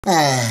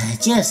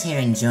Just here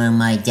enjoying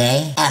my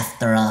day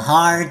after a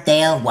hard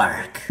day of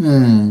work.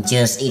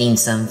 Just eating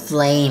some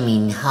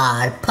flaming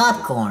hot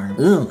popcorn.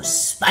 Ooh,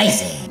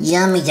 spicy.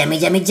 Yummy, yummy,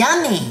 yummy,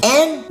 yummy.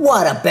 And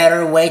what a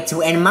better way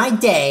to end my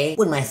day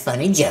with my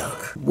funny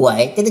joke.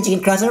 Why did the chicken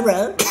cross the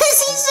road? 'Cause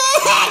he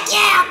said, heck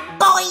yeah,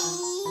 boy.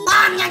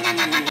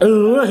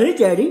 Oh, hey,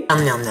 Daddy.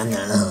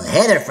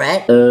 Hey there,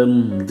 Fred.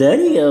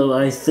 Daddy,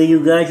 I see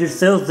you got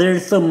yourself there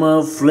some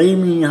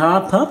flaming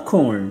hot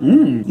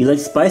popcorn. You like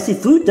spicy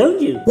food, don't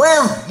you?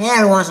 Well,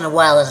 every once in a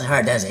while doesn't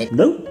hurt, does it?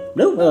 No,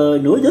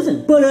 it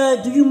doesn't.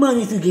 But, do you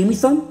mind if you gave me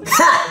some?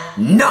 Ha!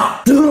 No!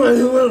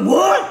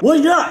 What? Why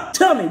not?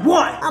 Tell me,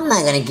 why? I'm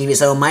not gonna give you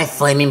some of my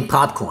flaming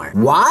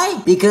popcorn.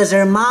 Why? Because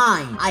they're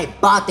mine. I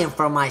bought them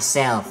for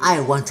myself.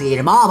 I want to eat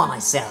them all by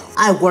myself.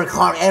 I work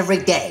hard every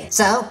day,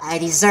 so I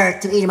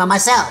deserve to eat them by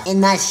myself and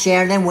not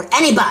share them with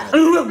anybody.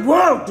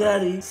 Wow,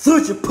 Daddy,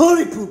 such a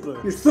party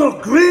pooper. You're so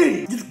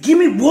greedy. Just give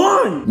me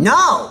one.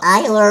 No,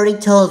 I already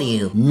told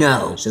you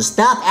no. So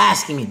stop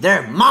asking me.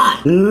 They're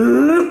mine.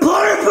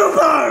 Party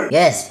pooper.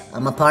 Yes,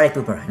 I'm a party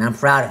pooper and I'm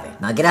proud of it.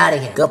 Now get out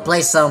of here. Go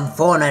play some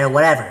Fortnite or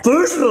whatever.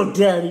 First of all,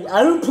 Daddy,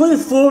 I don't play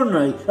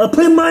Fortnite. I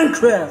play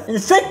Minecraft. And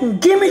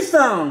second, give me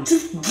some.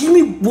 Just give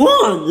me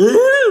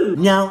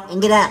one. No,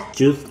 and get out.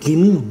 Just give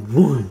me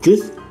one.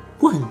 Just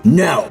one.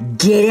 No,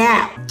 get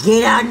out.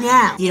 Get out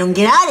now. If you don't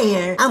get out of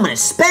here, I'm gonna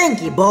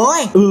spank you,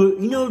 boy.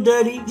 You know,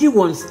 Daddy, you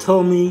once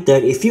told me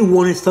that if you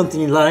wanted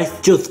something in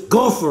life, just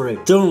go for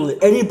it. Don't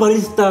let anybody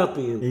stop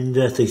you. And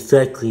that's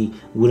exactly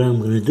what I'm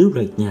gonna do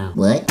right now.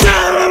 What? Stop!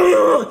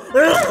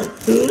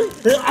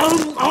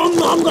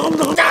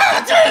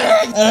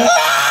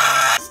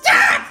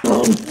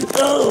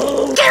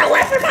 Get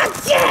away from my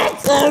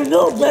kids!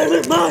 No,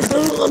 Daddy, mine.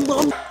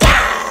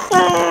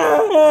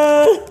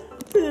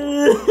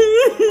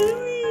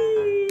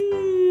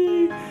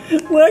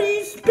 What do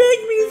you spank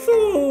me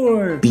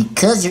for?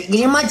 Because you're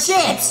eating my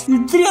chips.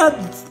 You didn't have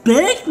to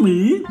spank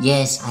me.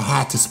 Yes, I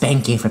had to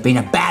spank you for being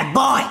a bad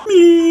boy.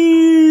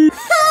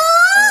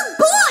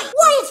 Boy,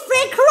 why is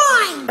Fred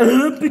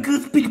crying?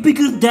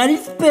 Because Daddy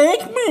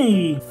spanked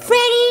me.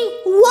 Freddy,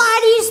 why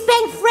do you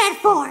spank Fred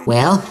for?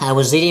 Well, I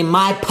was eating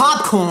my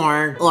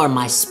popcorn, or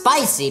my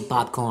spicy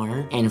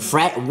popcorn, and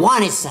Fred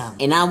wanted some.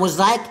 And I was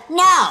like,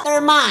 no,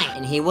 they're mine.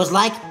 And he was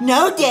like,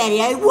 no,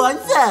 Daddy, I want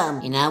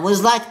some. And I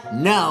was like,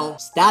 no,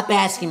 stop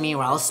asking me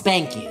or I'll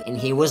spank you. And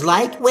he was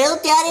like, well,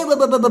 Daddy, blah,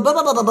 blah, blah, blah,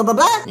 blah, blah, blah, blah,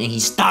 blah. And he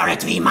started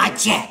to eat my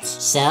chips.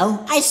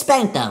 So, I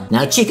spanked him.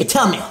 Now, Chica,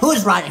 tell me,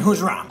 who's right and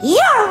who's wrong?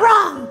 You're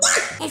wrong!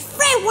 If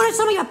Fred wanted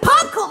some of your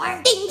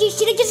popcorn, then you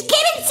should have just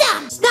given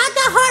some! It's not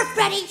that hard,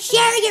 Freddy!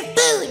 Share your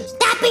food!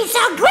 Stop being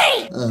so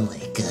greedy! Oh my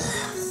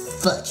god,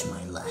 fudge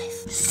my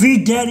life.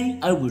 See, Daddy,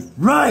 I was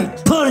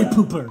right! Party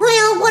pooper!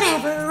 Well,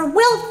 whatever.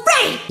 Well,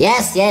 Freddy!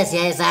 Yes,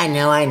 I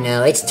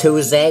know. It's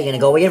Tuesday, you're gonna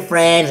go with your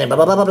friends and blah,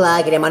 blah, blah, blah,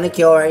 blah, get a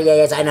manicure.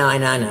 Yes, I know.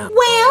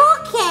 Well,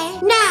 okay.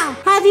 Now,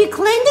 have you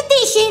cleaned the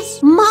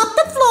dishes, mopped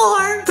the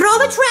floor, throw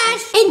the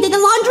trash, and did the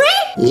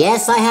laundry?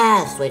 Yes, I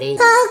have, sweetie.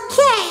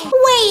 Okay,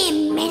 wait a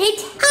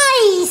minute.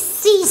 I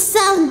see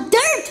some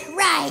dirt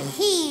right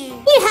here.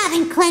 You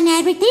haven't cleaned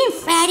everything,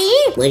 Freddy.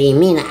 What do you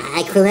mean?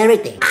 I clean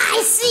everything.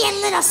 I see a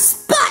little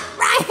spot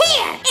right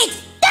here. It's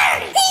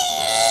dirty.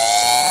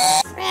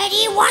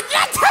 Freddy, what did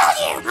I tell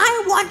you?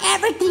 I want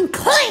everything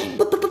clean.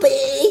 But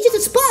it's just a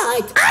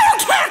spot. I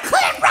don't care.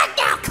 Clean it right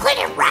now. Clean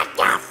it right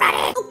now,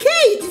 Freddy.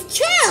 Okay, just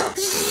chill.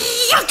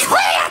 You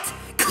clean it.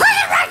 Clean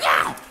it right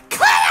now.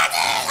 Clean it.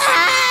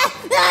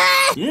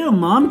 Yeah,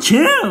 Mom,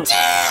 chill. What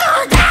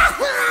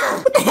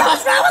the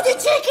hell's wrong with you,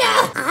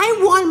 Chica? I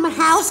want my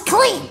house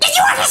clean. Did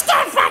you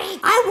understand, Freddy?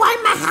 I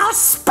want my house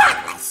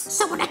spotless.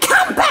 So when I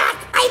come back,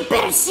 I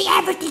better see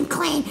everything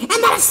clean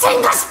and not a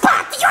single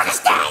spot. Did you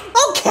understand?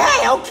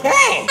 Okay. I'll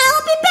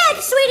be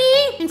back,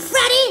 sweetie. And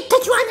Freddy,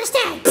 did you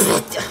understand?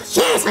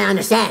 Yes, I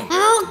understand.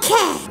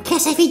 Okay.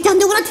 Guess if you don't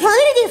do what I tell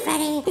you to do,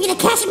 Freddy, you're gonna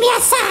catch me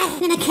outside.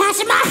 You're gonna catch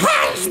my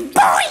hands,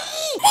 boy.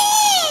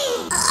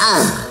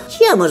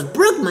 She almost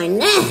broke my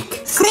neck.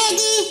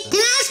 Freddy, can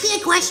I ask you a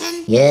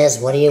question? Yes,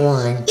 what do you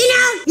want? You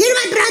know, you're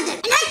my brother,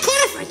 and I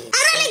care for you. I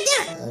really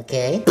do.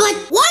 Okay. But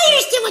why are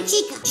you still with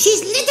Chica?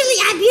 She's literally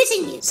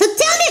abusing you. So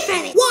tell me,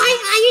 Freddy, why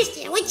are you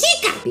still with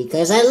Chica?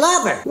 Because I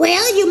love her.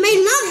 Well, you may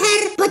love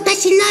her, but does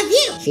she love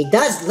you? She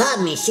does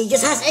love me. She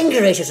just has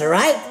anger issues,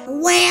 alright?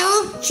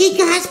 Well,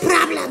 Chica has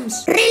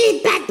problems. Really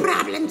bad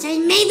problems,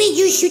 and maybe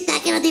you should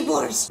get a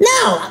divorce.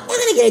 No, I'm not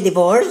gonna get a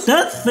divorce.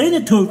 Stop saying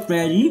it to her,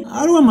 Freddy.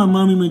 I don't want my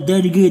mom and my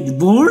daddy to get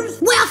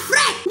divorced. Well,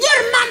 Fred,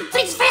 your mom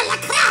treats Fred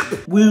like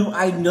crap. Well,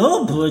 I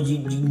know, but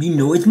you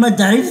know it's my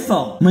daddy's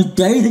fault. My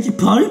daddy's such a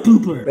party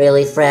pooper.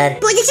 Really, Fred?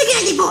 But you should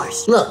get a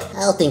divorce. Look,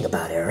 I'll think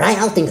about it, alright?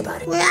 I'll think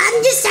about it. Well,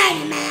 I'm just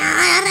saying, man.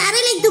 I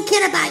really do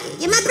care about you.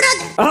 You're my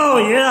brother. Oh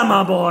yeah,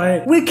 my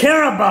boy. We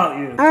care about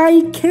you.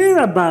 I care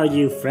about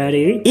you,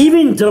 Freddy.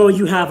 Even though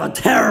you have a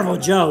terrible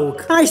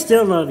joke, I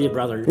still love you,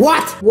 brother.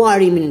 What? What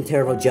do you mean a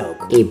terrible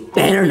joke? It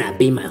better not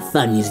be my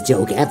funniest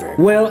joke ever.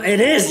 Well, it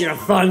is your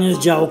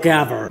funniest joke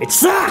ever. It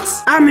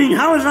sucks! I mean,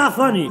 how is that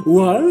funny?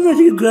 Why did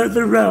you go to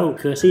the road?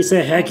 Cause he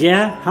said, heck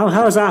yeah? How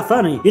is that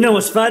funny? You know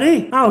what's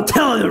funny? I'll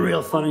tell you a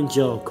real funny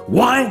joke.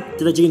 Why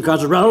did the chicken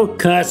cross the road?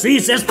 Cause he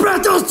says,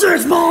 spread those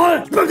chicks,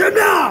 boy! Spread them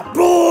now,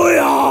 boy!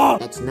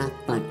 That's not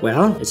funny.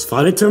 Well, it's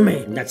funny to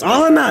me. And that's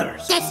all that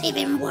matters. That's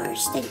even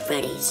worse than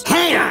Freddy's.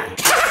 Hater!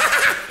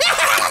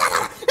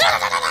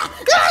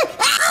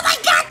 Oh my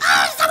god!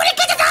 Oh, somebody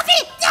get the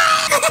coffee!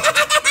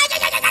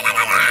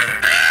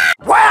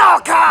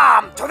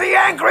 Welcome to the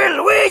Angry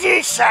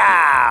Luigi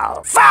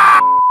Show!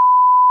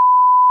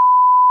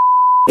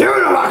 You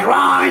know what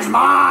grinds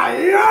my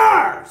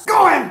ears?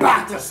 Going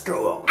back to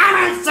school.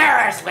 I mean,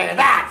 seriously,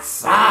 that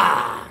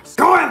sucks.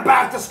 Going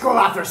back to school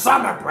after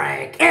summer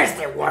break is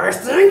the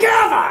worst thing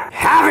ever.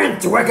 Having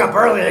to wake up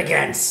early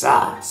again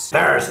sucks.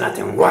 There's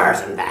nothing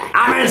worse than that.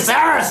 I mean,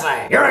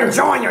 seriously, you're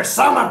enjoying your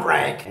summer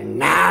break, and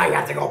now you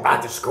have to go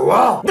back to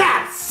school?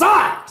 That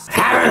sucks.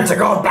 Having to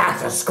go back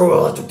to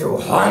school to do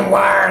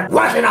homework,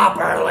 waking up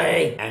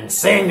early, and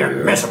seeing your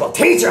miserable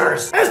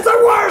teachers is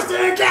the worst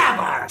thing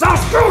ever. So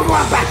screw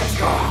going back to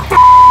school.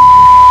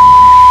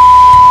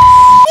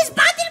 He's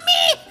bothering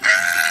me!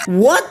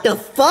 What the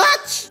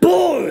fudge?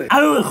 Boy!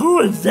 Who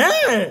is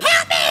that?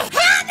 Help me!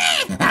 Help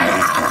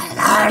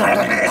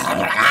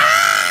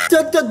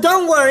me!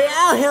 Don't worry,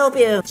 I'll help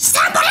you.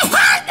 Somebody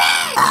help me!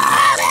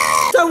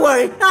 Don't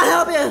worry,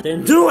 I'll help you.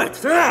 Then do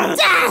it!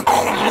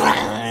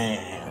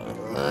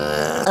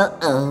 Uh-oh.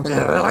 Oh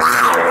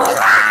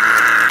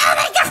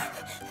my god!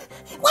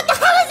 What the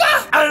hell is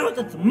that? Oh,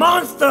 that's a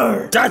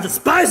monster! That's a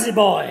spicy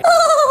boy!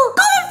 Oh,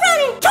 go on,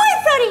 Freddy! Toy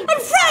Freddy!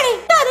 And Freddy!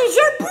 That is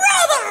your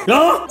brother!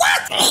 Huh?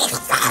 What?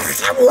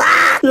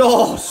 What?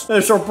 Yes,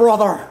 it's your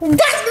brother!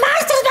 That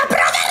monster's my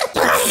brother!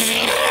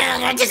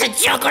 Just a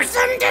joke or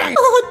something!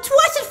 Oh,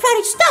 Twisted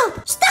Freddy,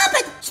 stop! Stop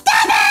it!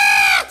 Stop it!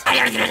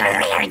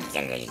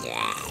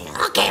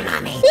 Okay,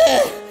 Mommy.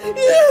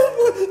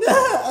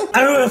 I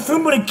don't know if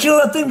somebody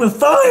killed that thing with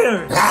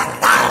fire!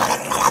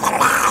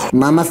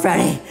 Mama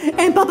Freddy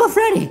and Papa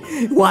Freddy,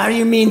 why do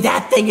you mean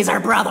that thing is our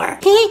brother?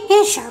 He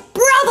is your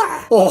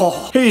brother!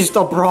 Oh, he's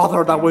the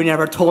brother that we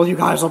never told you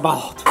guys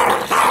about.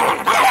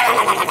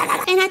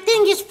 And I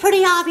think it's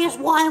pretty obvious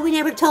why we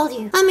never told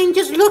you. I mean,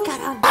 just look at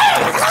him.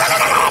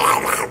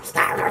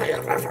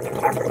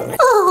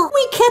 Oh,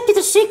 we kept it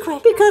a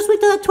secret because we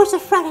thought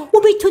Twisted Freddy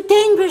would be too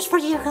dangerous for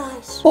you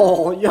guys.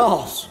 Oh,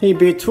 yes. He'd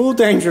be too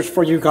dangerous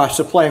for you guys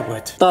to play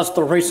with. That's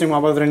the reason why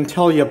we didn't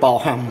tell you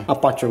about him.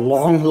 About your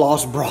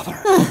long-lost brother.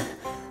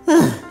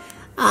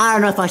 I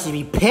don't know if I should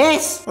be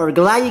pissed or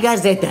glad you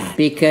guys did that.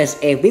 Because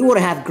if we would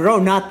have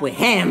grown up with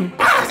him,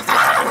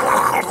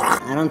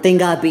 I don't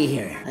think I'd be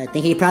here. I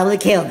think he'd probably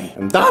kill me.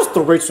 And that's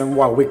the reason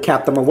why we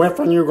kept him away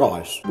from you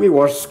guys. We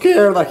were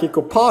scared that he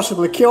could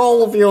possibly kill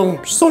all of you.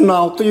 So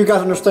now, do you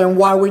guys understand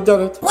why we did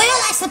it? Well,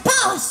 I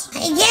suppose.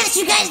 I guess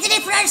you guys did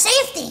it for our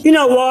safety. You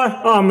know what?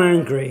 I'm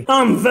angry.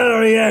 I'm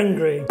very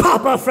angry.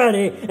 Papa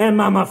Freddy and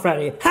Mama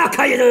Freddy, how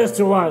can you do this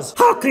to us?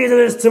 How can you do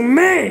this to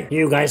me?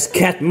 You guys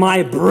kept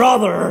my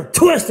brother,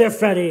 Twisted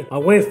Freddy,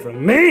 away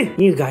from me?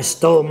 You guys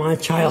stole my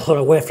childhood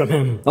away from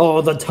him.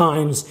 All the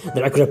times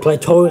that I could have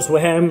played toys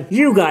with him,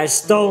 you guys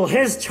stole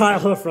his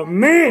childhood from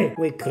me.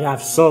 We could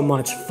have so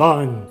much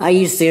fun. Are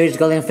you serious,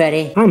 Golden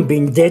Freddy? I'm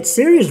being dead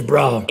serious,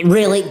 bro.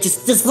 Really?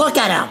 Just look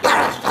at him.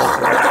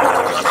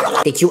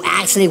 Did you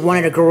actually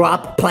want to grow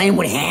up playing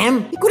with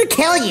him? He could have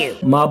killed you.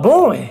 My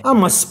boy,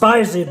 I'm a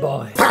spicy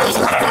boy.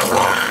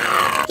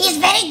 He's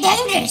very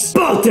dangerous.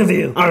 Both of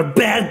you are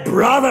bad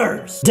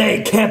brothers.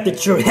 They kept the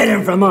truth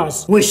hidden from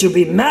us. We should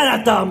be mad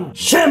at them.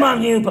 Shame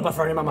on you, Papa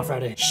Freddy, Mama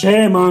Freddy.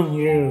 Shame on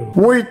you.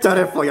 We did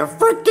it for your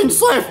freaking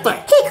safety.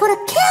 He could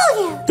have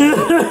killed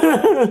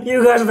you.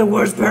 You guys are the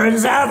worst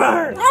parents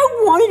ever. I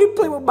wanted to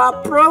play with my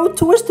bro,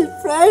 Twisted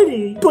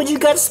Freddy. But you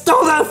guys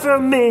stole that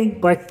from me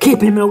by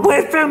keeping him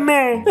away from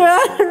me.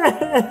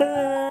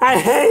 I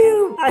hate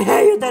you. I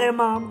hate you, Daddy and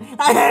Mom.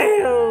 I hate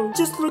you.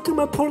 Just look at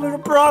my poor little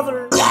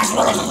brother.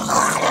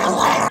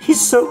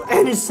 He's so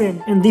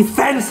innocent and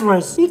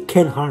defenseless. He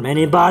can't harm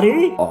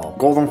anybody. Oh,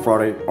 Golden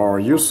Freddy, are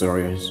you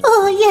serious?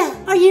 Oh, yeah.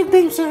 Are you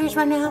being serious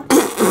right now?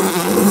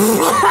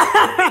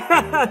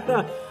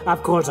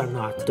 Of course I'm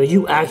not. Do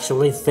you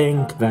actually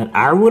think that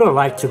I would have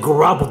liked to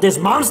grow up with this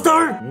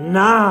monster?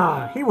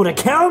 Nah, he would have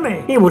killed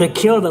me. He would have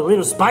killed the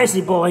little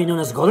spicy boy known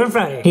as Golden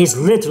Freddy. He's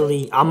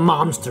literally a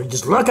monster.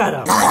 Just look at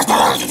him.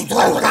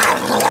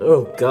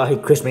 Oh God, he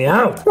creeps me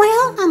out.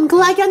 Well, I'm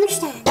glad you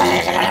understand.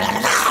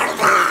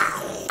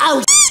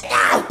 Oh,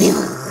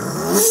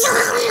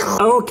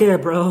 Okay,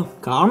 bro.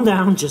 Calm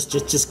down.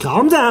 Just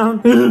calm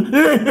down.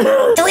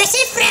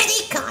 Twisted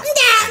Freddy, calm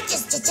down.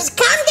 Just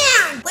calm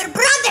down. We're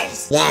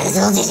brothers. Yeah,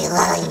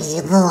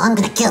 I'm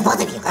gonna kill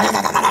both of you.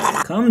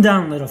 Calm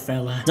down, little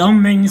fella.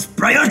 Don't make me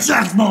spray your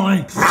chest,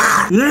 boy.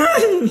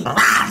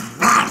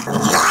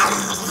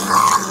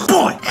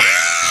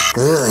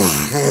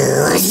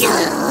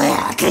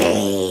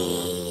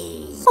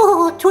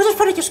 Oh, Twisted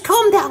Freddy, just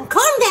calm down,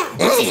 calm down.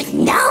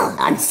 No,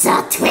 I'm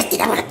so twisted,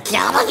 I'm gonna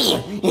kill all of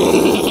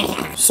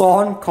you.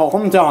 Son,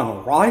 calm down,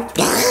 alright?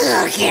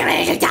 Get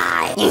ready to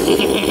die.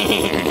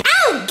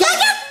 Ow,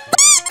 Gaga!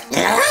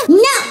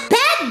 No,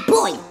 bad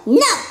boy,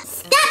 no,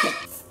 stop it,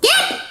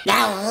 stop it.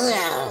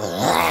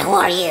 Who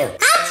are you?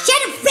 I'm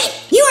Shadow Freddy.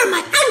 You are my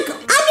uncle.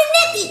 I'm your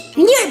nephew,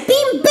 and you're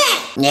being bad.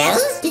 No?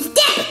 Just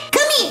stop it.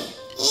 Come here.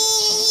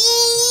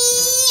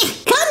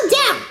 Calm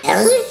down.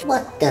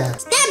 What the?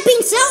 Stop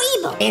being so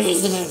evil.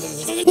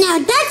 Now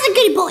that's a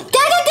good boy.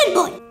 That's a good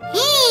boy.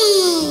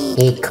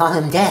 He calm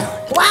him down.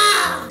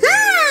 Wow. I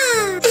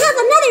have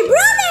another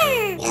brother.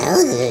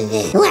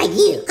 Who are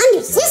you? I'm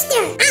your sister.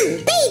 I'm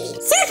baby.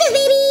 Circus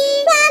baby.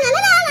 La la la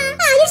la la.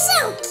 Oh, you're so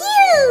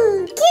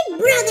cute. Cute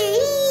brother.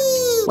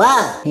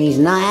 Wow, he's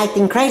not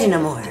acting crazy no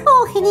more.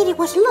 All he needed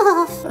was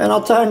love. And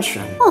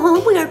attention.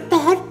 Oh, we are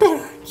bad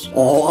parents.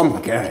 Oh,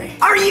 I'm gay.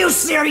 Are you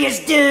serious,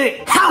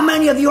 dude? How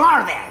many of you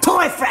are there?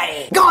 Toy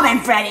Freddy, Golden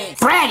Freddy,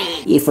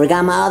 Freddy. You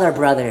forgot my other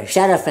brother,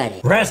 Shadow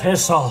Freddy. Rest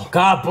his soul.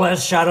 God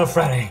bless Shadow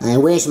Freddy. I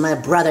wish my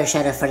brother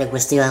Shadow Freddy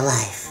was still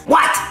alive.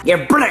 What?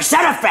 Your brother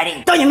Shadow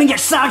Freddy? Don't you mean your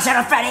son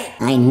Shadow Freddy?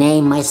 I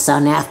named my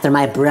son after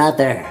my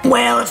brother.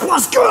 Well,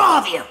 screw all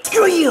of you.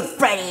 Screw you,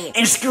 Freddy,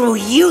 and screw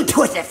you,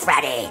 Twisted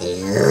Freddy.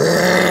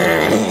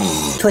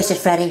 Twisted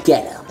Freddy,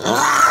 get him.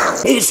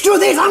 Hey, screw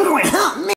these, I'm going home.